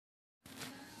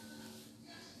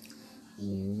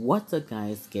What's up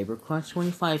guys, Gabriel Crunch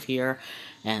 25 here,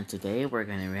 and today we're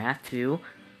gonna react to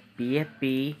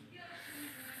BFB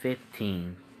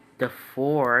 15. The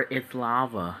floor is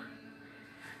lava.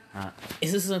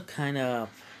 Is this a kind of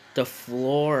the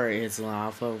floor is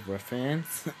lava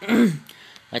reference?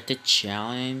 Like the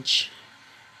challenge?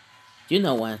 You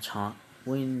know what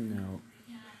we know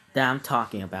that I'm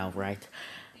talking about, right?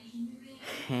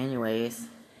 Anyways,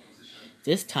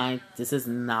 this time this is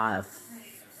not a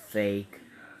fake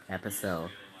episode.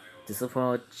 This is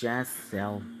for just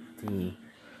the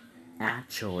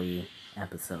actually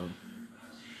episode.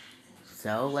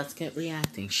 So let's get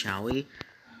reacting, shall we?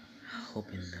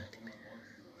 Hoping that.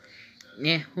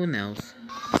 Yeah, who knows?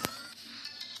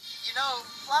 You know,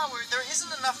 Flower, there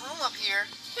isn't enough room up here.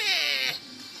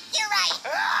 You're right.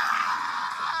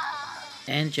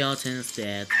 And Gelatin's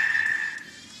dead.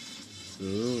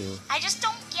 Ooh. I just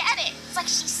don't get it. It's like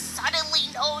she suddenly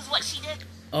knows what she did.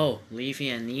 Oh, Leafy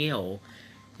and Neo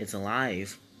is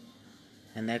alive.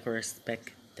 I never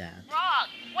expect that. Wrong.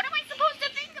 What am I supposed to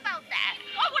think about that?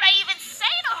 What would I even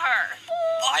say to her?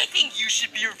 I think you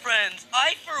should be your friends.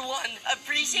 I, for one,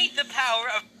 appreciate the power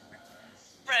of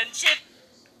friendship.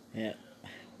 Yeah.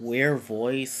 Weird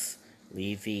voice,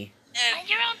 Leafy. Mind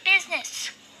your own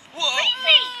business. Whoa. Leave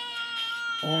me.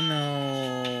 Oh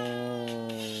no.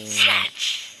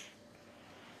 Touch.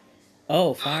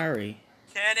 Oh, Fiery.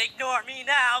 Can't ignore me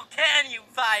now, can you,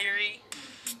 Fiery?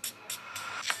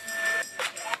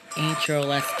 Intro,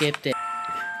 let's skip it.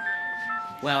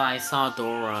 Well, I saw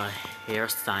Dora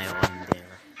hairstyle in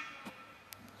there.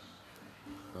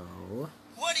 Oh.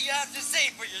 What do you have to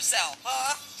say for yourself,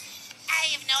 huh? I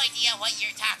have no idea what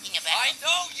you're talking about. I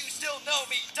know you still know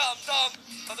me, dum-dum.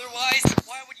 Otherwise,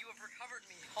 why would you have recovered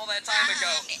me all that time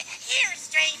ago? Here,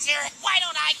 stranger. Why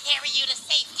don't I carry you to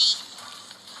safety?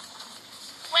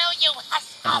 Will you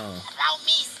hush up about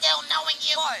me still knowing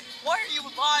you? Why? Why are you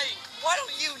lying? Why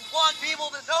don't you want people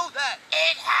to know that?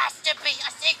 It has to be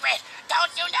a secret.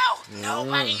 Don't you know? Yeah.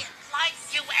 Nobody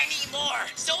likes you anymore.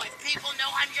 So if people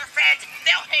know I'm your friend,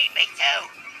 they'll hate me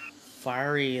too.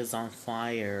 Fiery is on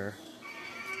fire.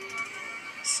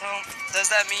 So, does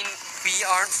that mean we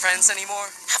aren't friends anymore?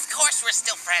 Of course we're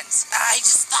still friends. I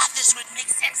just thought this would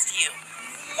make sense to you.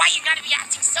 Why you gotta be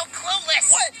acting so clueless?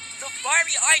 What? The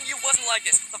Fiery I knew wasn't like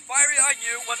this. The Fiery I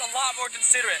knew was a lot more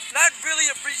considerate. And I'd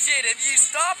really appreciate it if you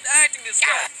stopped acting this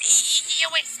way. You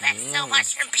expect so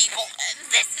much from people.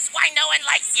 This is why no one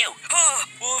likes you. Huh.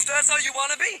 Well, if that's how you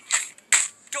want to be,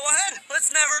 go ahead.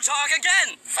 Let's never talk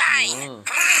again. Fine.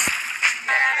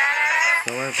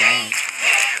 So we're back.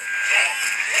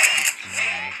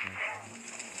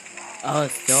 Oh,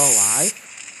 it's still alive?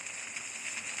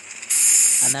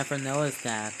 I never noticed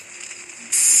that.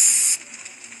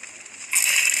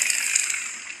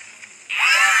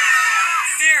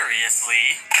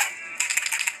 Seriously?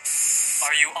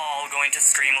 Are you all going to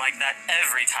scream like that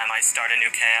every time I start a new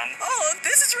can? Oh,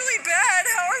 this is really bad.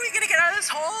 How are we going to get out of this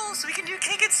hole so we can do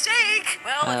cake and steak?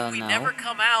 Well, I don't if we know. never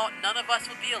come out, none of us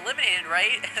would be eliminated,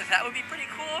 right? That would be pretty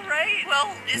cool, right?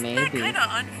 Well, isn't that Maybe. kind of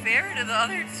unfair to the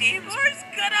other teams? Who's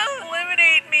gonna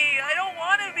eliminate me? I don't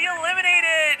want to be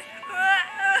eliminated.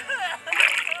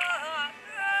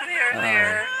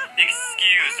 There.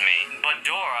 Excuse me, but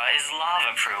Dora is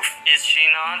lava-proof, is she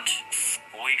not?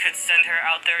 We could send her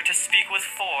out there to speak with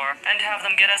Four and have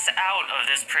them get us out of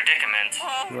this predicament.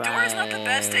 Oh, Dora's not the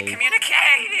best at Right.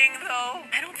 communicating, though.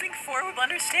 I don't think Four would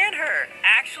understand her.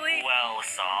 Actually, Well,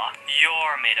 Saw,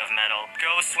 you're made of metal.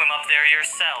 Go swim up there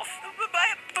yourself.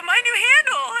 but my new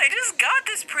handle. I just got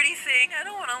this pretty thing. I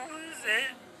don't want to lose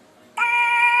it.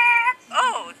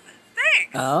 Oh,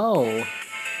 thanks. Oh.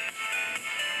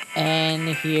 And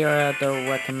here are the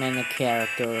recommended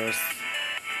characters.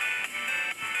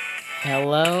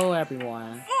 Hello,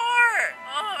 everyone. Four!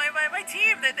 Oh, my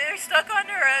team, they're stuck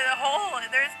under a hole.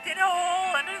 There's in a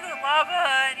hole under the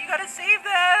lava, and you gotta save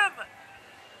them.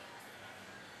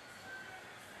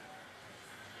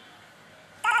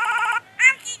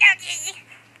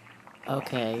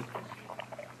 Okay.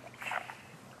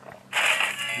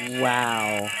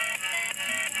 Wow.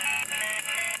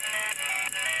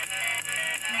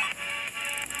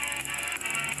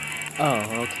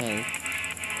 Oh, okay.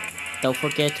 Don't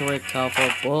forget to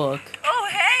recover book. Oh,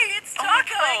 hey, it's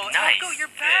Taco. Oh, nice Taco, you're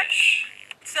back. fish.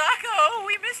 Taco,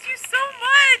 we missed you so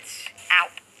much. Ow.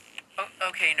 Oh,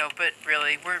 okay, no, but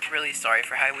really, we're really sorry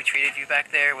for how we treated you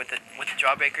back there with the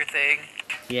jawbreaker thing.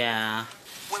 Yeah.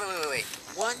 Wait.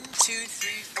 1, 2,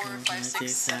 3, 4, 5,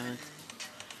 6, 7.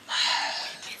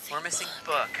 We're missing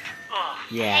book.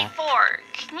 Yeah. Hey, Four,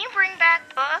 can you bring back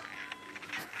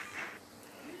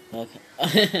Book?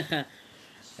 Okay.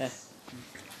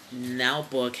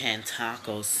 Notebook and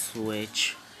taco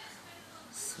switch.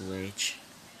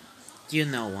 You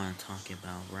know what I'm talking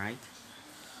about, right?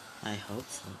 I hope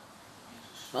so.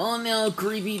 Oh no,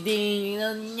 creepy thing!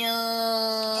 Oh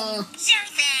no! Sure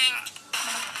thing.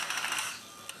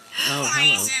 Oh, hello.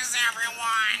 Places,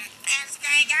 everyone. It's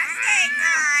Giga Steak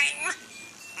time.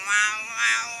 Well.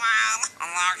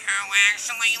 Look who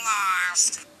actually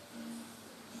lost.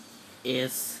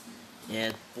 Is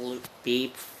it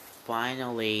Beep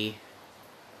finally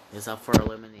is up for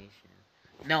elimination?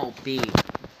 No, Beep.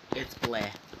 It's Bleh.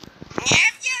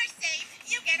 If you're safe,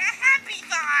 you get a happy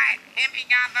thought. If you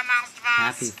got the most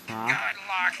Happy votes, thought? good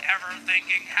luck ever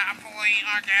thinking happily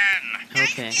again.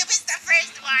 Okay. Nice was the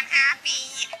first one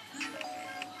happy.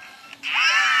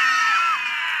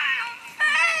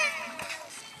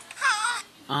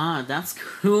 Ah, that's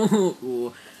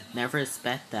cool. Never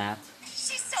expect that.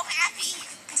 She's so happy.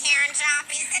 Terran Drop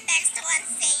is the next one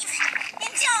safe.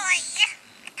 Enjoy.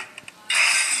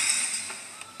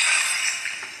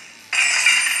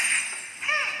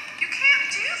 You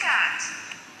can't do that.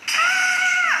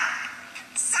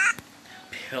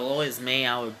 Pillow is made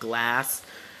out of glass.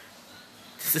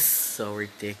 This is so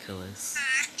ridiculous.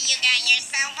 You got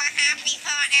yourself a happy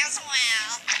thought as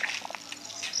well.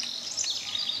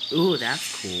 Ooh,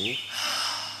 that's cool.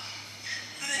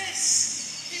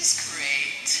 This is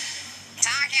great.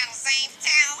 Talking safe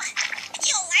too.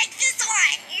 You'll like this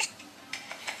one.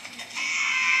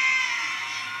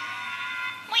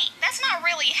 Wait, that's not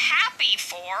really happy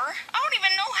for. I don't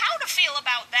even know how to feel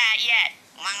about that yet.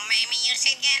 Well, maybe you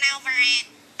should get over it.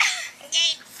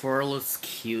 Gabe, Four looks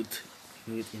cute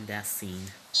in that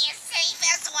scene. you're safe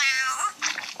as well.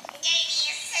 Gabe,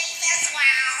 you're safe as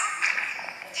well.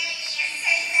 Gabe, you're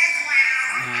safe as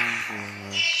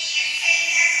well. Gabe, you're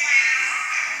safe as well.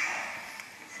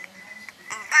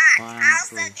 But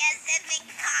also get something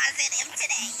positive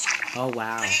today. Oh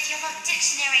wow. But if you look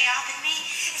dictionary up at me,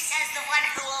 it says the one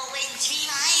who will win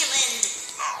Gene Island.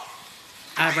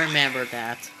 I remember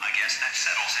that. I guess that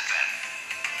settles it then.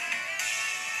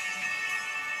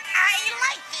 I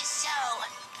like this show.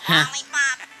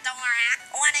 Lollipop, Dora,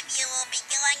 one of you will be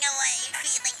going away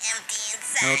feeling empty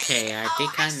inside. Okay, I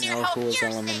think I sure know hope who's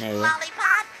you're eliminated. safe,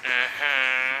 Lollipop.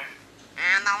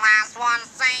 And the last one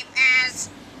safe is...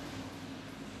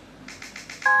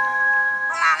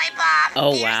 Lollipop.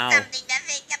 Oh, Here's wow. something to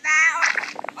think about.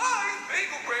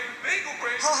 Bagel brain, bagel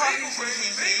brain, bagel brain,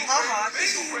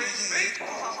 bagel brain, bagel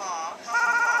brain.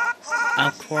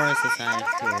 Of course, it's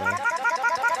after.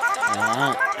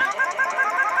 Oh.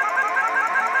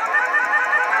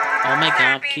 Oh my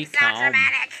god, Being keep so calm.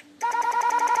 dramatic.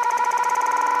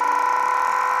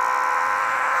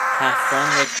 Have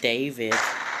fun with David.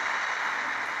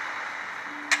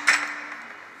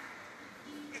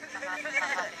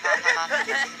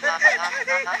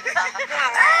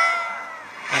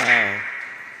 Oh.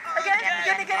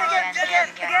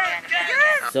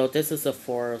 So this is the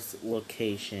forest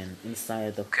location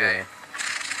inside the Okay. forest.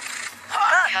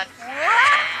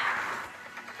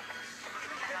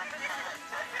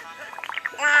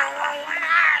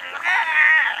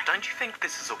 Don't you think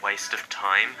this is a waste of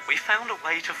time? We found a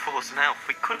way to force him out.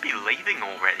 We could be leaving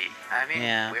already. I mean,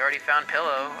 Yeah. we already found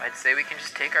Pillow. I'd say we can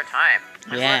just take our time.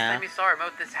 When's the last Yeah. time you saw her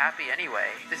emote this happy anyway?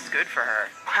 This is good for her.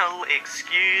 Well,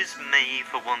 excuse me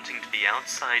for wanting to be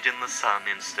outside in the sun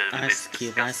instead of That's this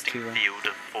cute, that's disgusting cute. field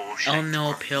of foreshaped Oh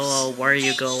no, grass. Pillow, where are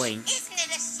you going? Isn't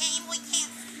it a shame we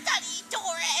can't study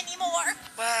Dora anymore?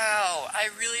 Wow, I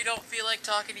really don't feel like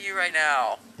talking to you right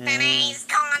now. Today's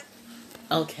contest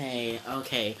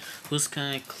Okay. Who's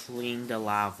gonna clean the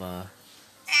lava?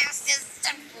 is...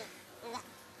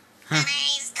 Huh.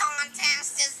 Today's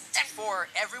contest is... For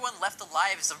everyone left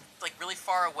alive is like really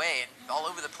far away and all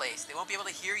over the place. They won't be able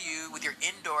to hear you with your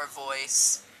indoor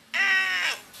voice.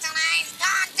 Tonight's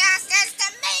contest is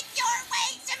to make your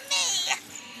way to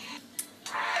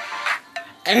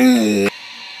me.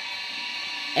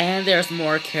 And there's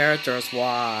more characters.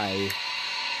 Why?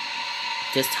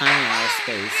 This time in outer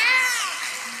space.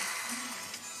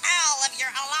 All of your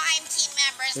Align team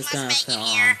members It's must gonna make it fill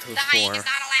here. on to Dying 4. is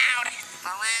not allowed. The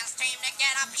last team to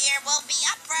get up here will be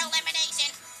up for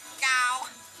elimination. Go.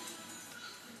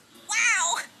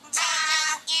 Wow!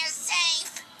 Jojo is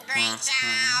safe. Great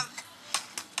job.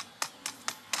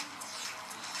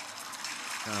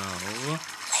 Oh.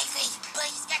 Lazy,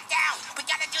 please get down. We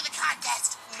gotta do the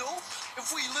contest. No, if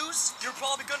we lose, you're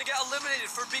probably gonna get eliminated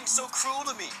for being so cruel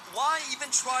to me. Why even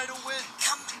try to win?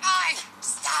 Come on.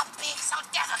 Stop being so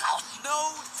difficult.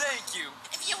 No, thank you.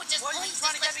 If you would just Why are you please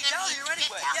trying to just get me listen down to here me.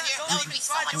 anyway? Get down Yeah, here. don't That would even be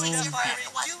so try much doing that, easier for Fiery.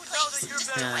 everyone. You know Please, that you're just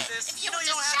better do at it. this. If You you know would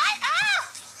you just don't have shut up.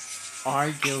 Are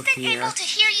you Been here? able to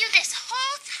hear you this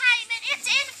whole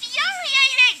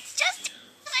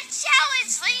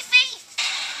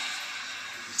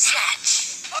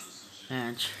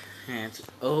And,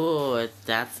 oh,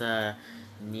 that's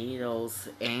Needles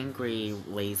angry,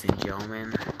 ladies and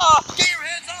gentlemen. Get your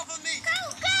hands off of me! Go,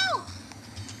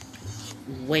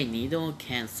 go! Wait, Needle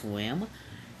can swim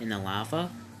in the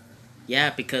lava?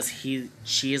 Yeah, because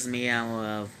she is made out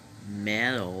of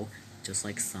metal, just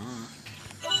like Sonic.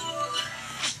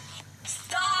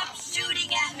 Stop shooting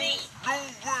at me! No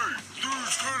way!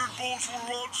 These cannonballs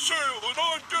were on sale and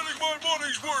I'm getting my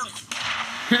money's worth!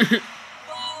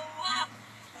 Whoa, whoa,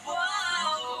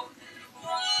 whoa.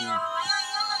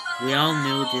 We all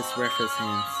knew this reference,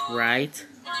 right?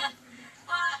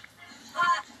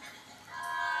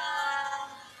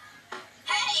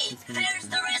 Hey, there's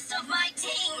the rest of my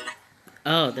team.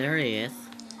 Oh, there he is.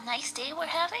 Nice day we're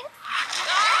having?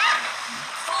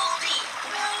 Baldy,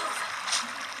 move.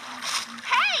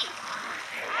 Hey!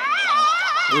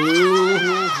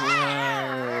 Ooh,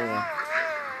 whoa.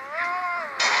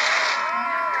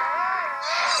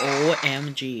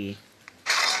 OMG.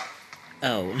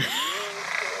 Oh.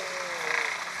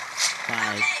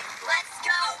 Bye. Okay, let's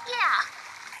go. Yeah.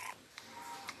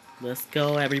 Let's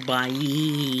go,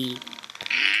 everybody. Look,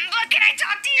 can I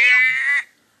talk to you?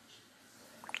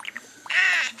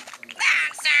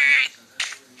 I'm sorry.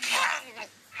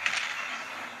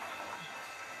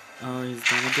 Oh, he's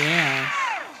going down.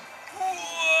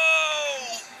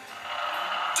 Whoa!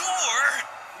 Door?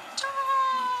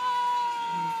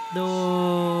 No.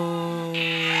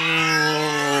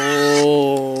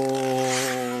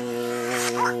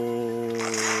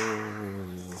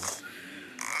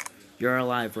 You're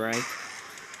alive, right?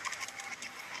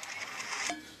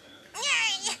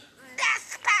 Yay!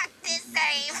 Best pack is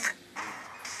safe.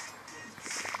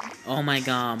 Oh my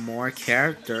god, more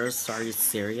characters. Are you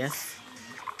serious?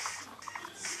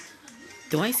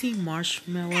 Do I see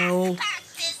Marshmallow? Pack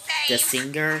is The safe.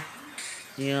 singer?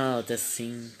 Yeah, the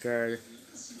singer.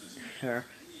 Her.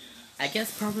 I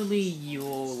guess probably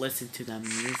you'll listen to the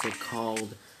music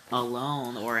called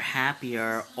Alone or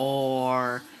Happier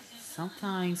or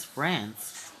sometimes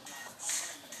Friends.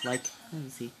 Like, let me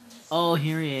see. Oh,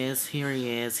 here he is, here he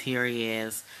is, here he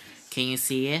is. Can you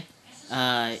see it?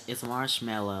 It's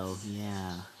Marshmallow,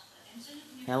 yeah.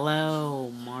 Hello,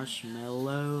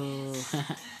 Marshmallow.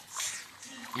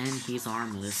 And he's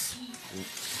armless.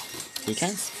 He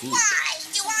can speak. Why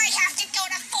do I have to go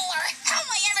to 4? How am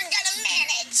I ever gonna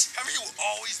manage? Have you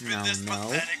always been No, this no.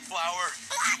 pathetic, Flower?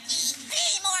 Blocky,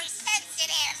 be more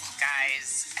sensitive.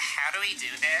 Guys, how do we do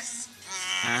this?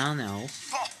 I don't know.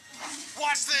 Oh,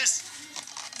 watch this!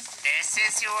 This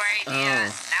is your idea.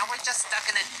 Oh. Now we're just stuck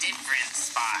in a different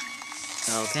spot.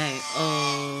 Okay.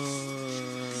 Oh.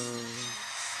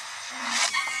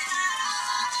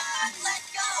 Let's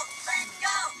go, let's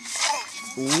go.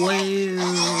 Wow.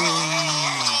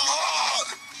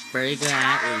 Very good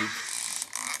athlete.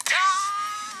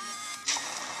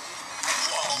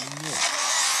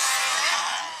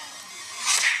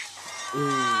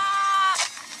 Ooh.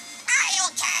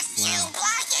 I'll catch you, Wow.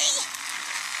 Blocky.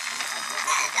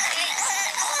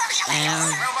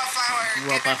 And Robot Flower, get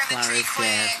Robot back on the Flower tree is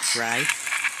quick. dead, right?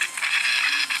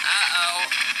 Uh-oh.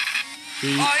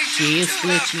 She is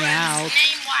glitching out.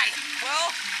 Name one. Well,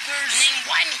 there's... Name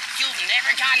one you've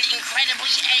never gotten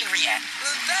incredibly angry at.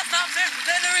 that's not fair.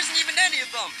 Then there isn't even any of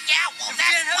them. Yeah, well, If you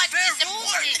can't that's have what fair is rules,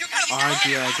 important. you gotta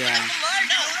Argue again.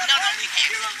 No, we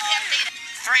can't. You're a liar.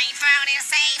 3 phone is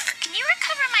safe. Can you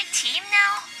recover my team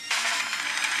now?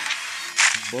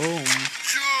 Boom.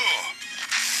 Sure.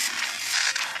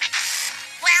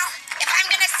 Well, if I'm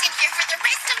gonna sit here for the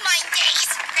rest of my days,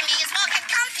 I may as well get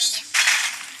comfy.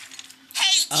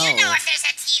 Hey, do you know Oh. if there's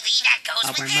a TV that goes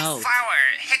A with remote. Flower,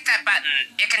 hit that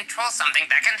button. It controls something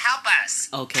that can help us.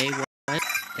 Okay, what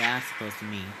that's supposed to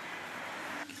mean?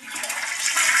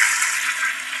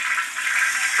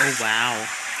 Oh wow.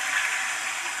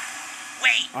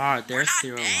 Wait. Oh, they're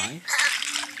still alive?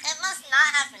 It must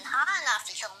not have been hot enough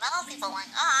to kill metal people like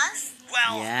us.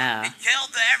 Well, Yeah. it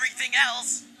killed everything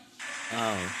else.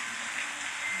 Oh.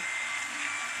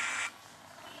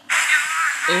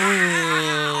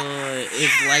 Oh,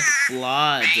 it's like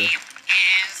blood. Is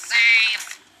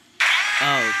safe.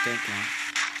 Oh, thank God.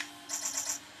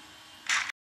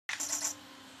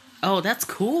 Oh, that's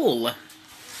cool.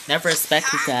 Never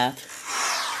expected that.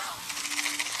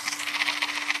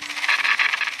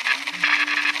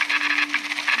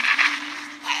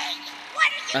 Hey, what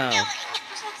are you Oh. doing?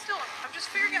 Just hold still. I'm just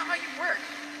figuring out how you work.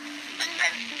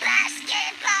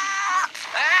 Basketball.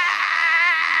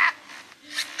 Ah!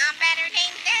 A better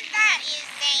name than that is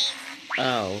safe.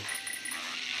 Oh.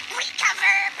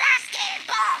 Recover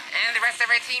basketball. And the rest of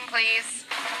our team, please.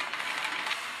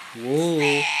 Whoa.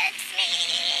 It's me.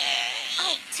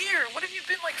 Oh, dear Here, what have you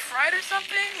been, like, fried or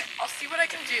something? I'll see what I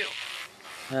can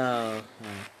do. Oh,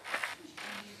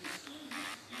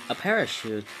 a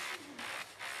parachute.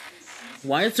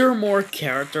 Why is there more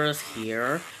characters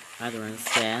here? I don't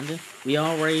understand. We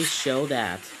already showed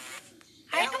that.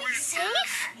 Are we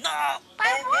safe? No! But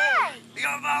why?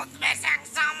 You're both missing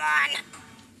someone!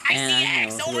 I And see I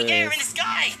eggs know over who there is. in the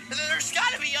sky! There's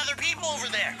gotta be other people over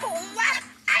there! What?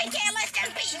 I can't let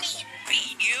them beat me.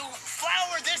 Beat you?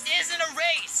 Flower, this isn't a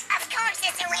race! Of course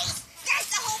it's a race. That's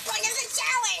the whole point of the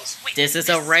challenge. Wait, This is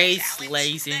a race, challenge?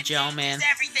 ladies and That gentlemen. changes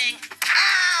everything!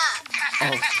 Ah!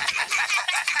 Oh,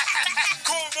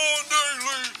 Come on,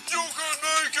 Daily! You can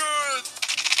make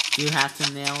it! you have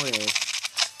to nail it.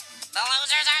 The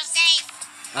losers are safe.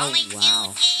 Oh, Only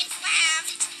wow. 2 teams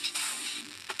left.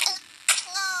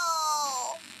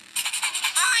 No.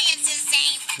 Science is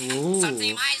safe. Ooh. So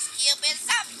Team Ice Cube is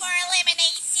up for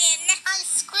elimination. I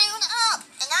screwed up,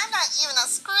 and I'm not even a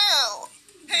screw.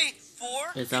 Hey,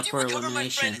 Four, It's did up you for recover my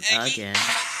friend elimination Eggy? again.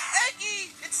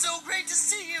 Eggy, it's so great to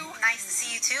see you! Nice to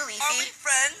see you too, Are we Leafy.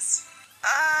 friends?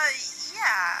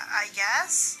 Yeah, I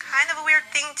guess. Kind of a weird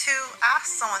thing to ask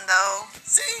someone, though.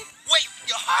 See? Wait,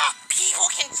 people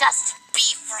can just be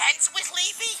friends with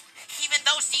Leafy? Even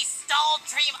though she stole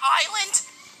Dream Island?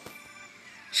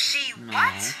 She No.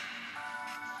 what?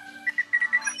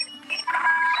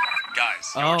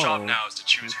 Guys, your job Oh, now is to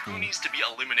choose who okay. needs to be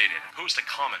eliminated and post a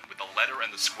comment with the letter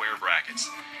and the square brackets.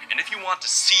 And if you want to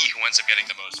see who ends up getting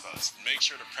the most votes, make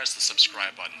sure to press the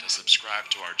subscribe button to subscribe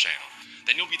to our channel.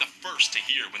 Then you'll be the first to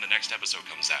hear when the next episode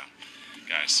comes out.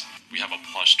 Guys, we have a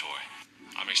plush toy.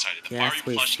 I'm excited. The Yes, Fiery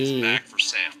we plush see. is back for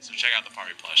sale, so check out the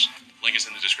Fiery plush. Link is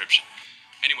in the description.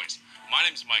 Anyways, my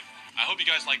name's Michael. I hope you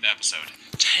guys liked the episode.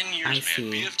 10 years, I man.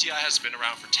 see. BFDI has been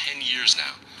around for 10 years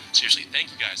now. Seriously, thank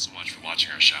you guys so much for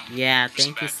watching our show. Yeah, Here's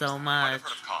some thank you bad so news. You might have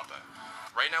much. heard of COPPA.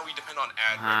 Right now we depend on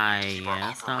ad Hi, revenue to keep our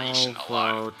yes, operation I'll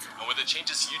alive. vote And with the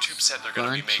changes YouTube said they're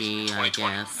going to be making in Bunchy, I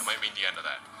 2020, guess. that might mean the end of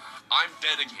that. I'm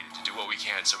dedicated to do what we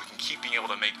can so we can keep being able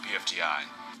to make BFDI.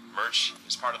 Merch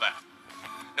is part of that.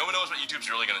 No one knows what YouTube's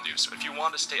really going to do, so if you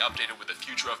want to stay updated with the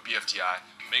future of BFDI,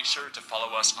 make sure to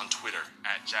follow us on Twitter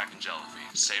at Jack and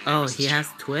Jellyfy. Same name Oh, as he this has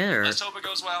channel. Twitter. Let's hope it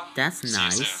goes well. That's See you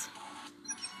nice. soon.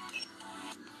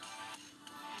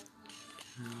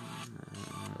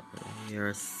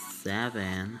 Here's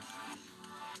 7.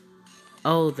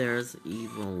 Oh, there's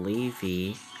Evil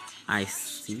Levy. I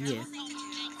see it.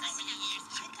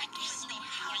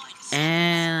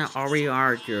 And we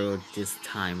argue this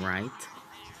time, right?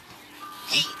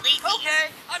 Hey, Leafy.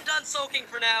 Okay, I'm done soaking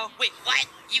for now. Wait, what?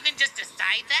 You can just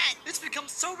decide that? It's become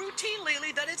so routine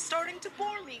lately that it's starting to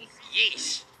bore me.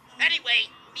 Yeesh. Anyway,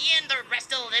 me and the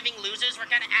rest of the living losers were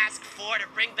gonna ask Four to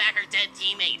bring back her dead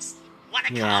teammates. Wanna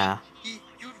come? Yeah,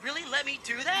 You'd really let me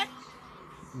do that?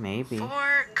 maybe.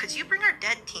 Or could you bring our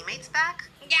dead teammates back?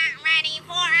 Get ready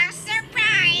for a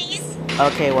surprise!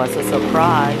 Okay, what's the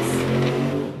surprise?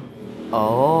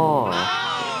 Oh,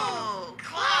 Oh,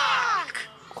 Clock!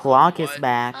 Clock is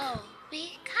back. Oh,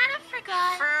 we kind of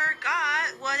forgot.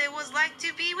 Forgot what it was like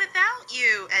to be without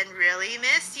you and really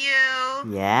miss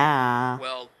you. Yeah.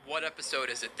 Well, what episode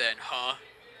is it then, huh?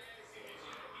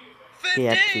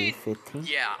 BFB 15.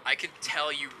 Yeah, I can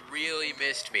tell you really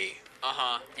missed me.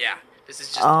 Uh-huh, yeah. This is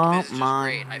just Oh great.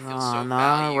 my I feel so God,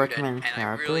 valued recommend and I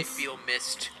really characters. feel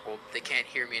missed. Well, they can't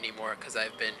hear me anymore because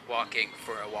I've been walking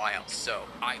for a while, so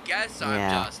I guess I'm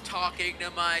Yeah. just talking to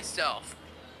myself.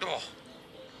 Ugh.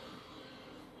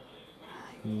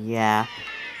 Yeah.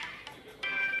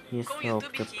 You so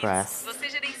depressed.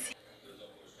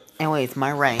 Anyways,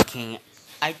 my ranking.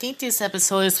 I think this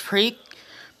episode is pretty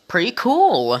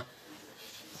cool.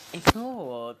 It's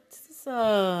cool.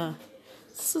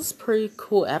 This is pretty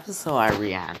cool episode I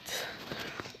react.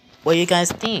 What do you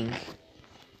guys think?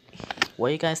 What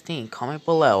do you guys think? Comment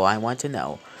below. I want to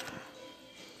know.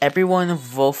 Everyone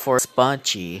vote for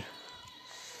Spongy.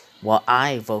 Well,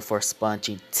 I vote for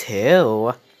Spongy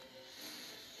too.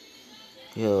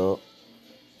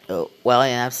 Well,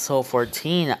 in episode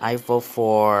 14, I vote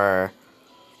for...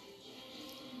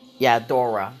 Yeah,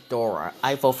 Dora.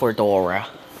 I vote for Dora.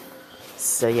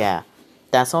 So yeah,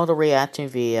 that's all the reaction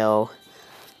video.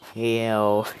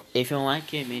 If you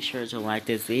like it, make sure to like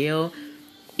this video.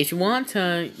 If you want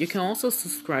to, you can also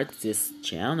subscribe to this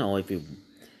channel if you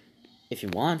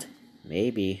want,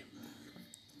 maybe.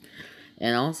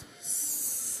 And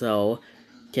also,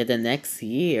 can the next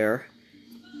year,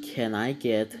 can I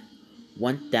get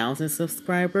 1,000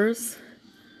 subscribers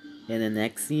in the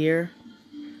next year?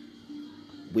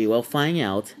 We will find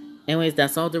out. Anyways,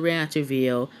 that's all the reaction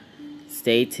video.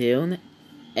 Stay tuned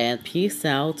and peace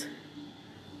out.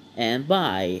 And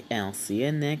bye, and I'll see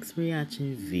you next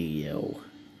reaction video.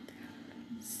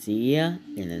 See ya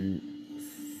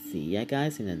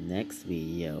guys in the next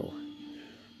video.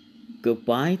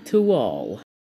 Goodbye to all.